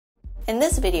In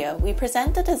this video, we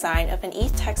present the design of an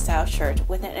E-Textile shirt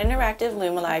with an interactive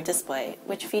Lumalive display,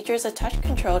 which features a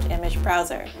touch-controlled image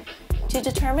browser. To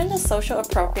determine the social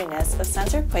appropriateness of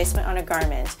sensor placement on a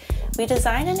garment, we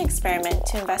designed an experiment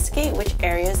to investigate which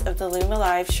areas of the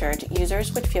Lumalive shirt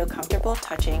users would feel comfortable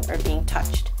touching or being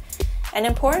touched. An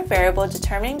important variable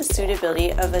determining the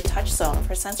suitability of a touch zone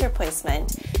for sensor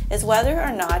placement is whether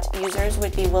or not users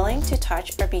would be willing to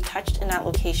touch or be touched in that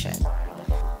location.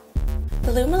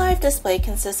 The Lumalive display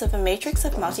consists of a matrix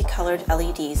of multicolored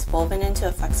LEDs woven into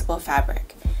a flexible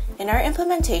fabric. In our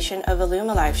implementation of a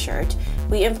Lumalive shirt,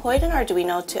 we employed an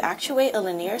Arduino to actuate a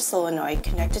linear solenoid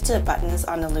connected to the buttons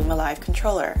on the Lumalive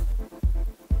controller.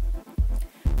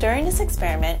 During this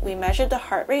experiment, we measured the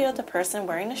heart rate of the person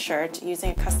wearing the shirt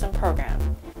using a custom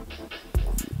program.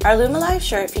 Our Lumalive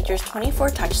shirt features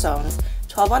 24 touch zones,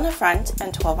 12 on the front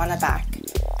and 12 on the back.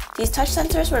 These touch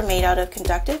sensors were made out of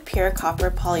conductive pure copper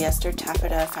polyester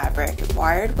taffeta fabric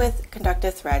wired with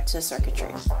conductive thread to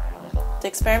circuitry. The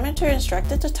experimenter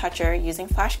instructed the toucher using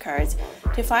flashcards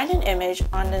to find an image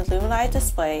on the Lumalive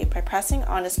display by pressing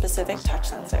on a specific touch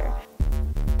sensor.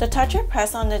 The toucher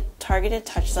pressed on the targeted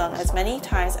touch zone as many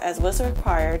times as was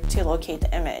required to locate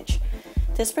the image.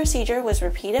 This procedure was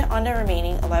repeated on the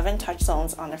remaining 11 touch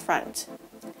zones on the front.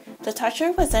 The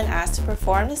toucher was then asked to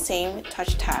perform the same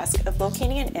touch task of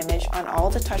locating an image on all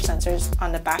the touch sensors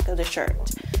on the back of the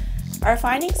shirt. Our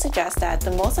findings suggest that the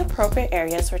most appropriate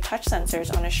areas for touch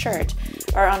sensors on a shirt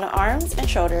are on the arms and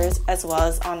shoulders as well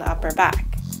as on the upper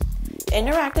back.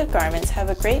 Interactive garments have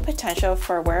a great potential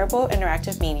for a wearable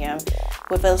interactive medium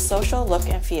with a social look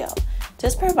and feel.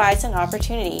 This provides an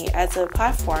opportunity as a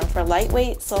platform for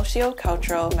lightweight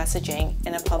socio-cultural messaging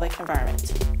in a public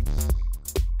environment.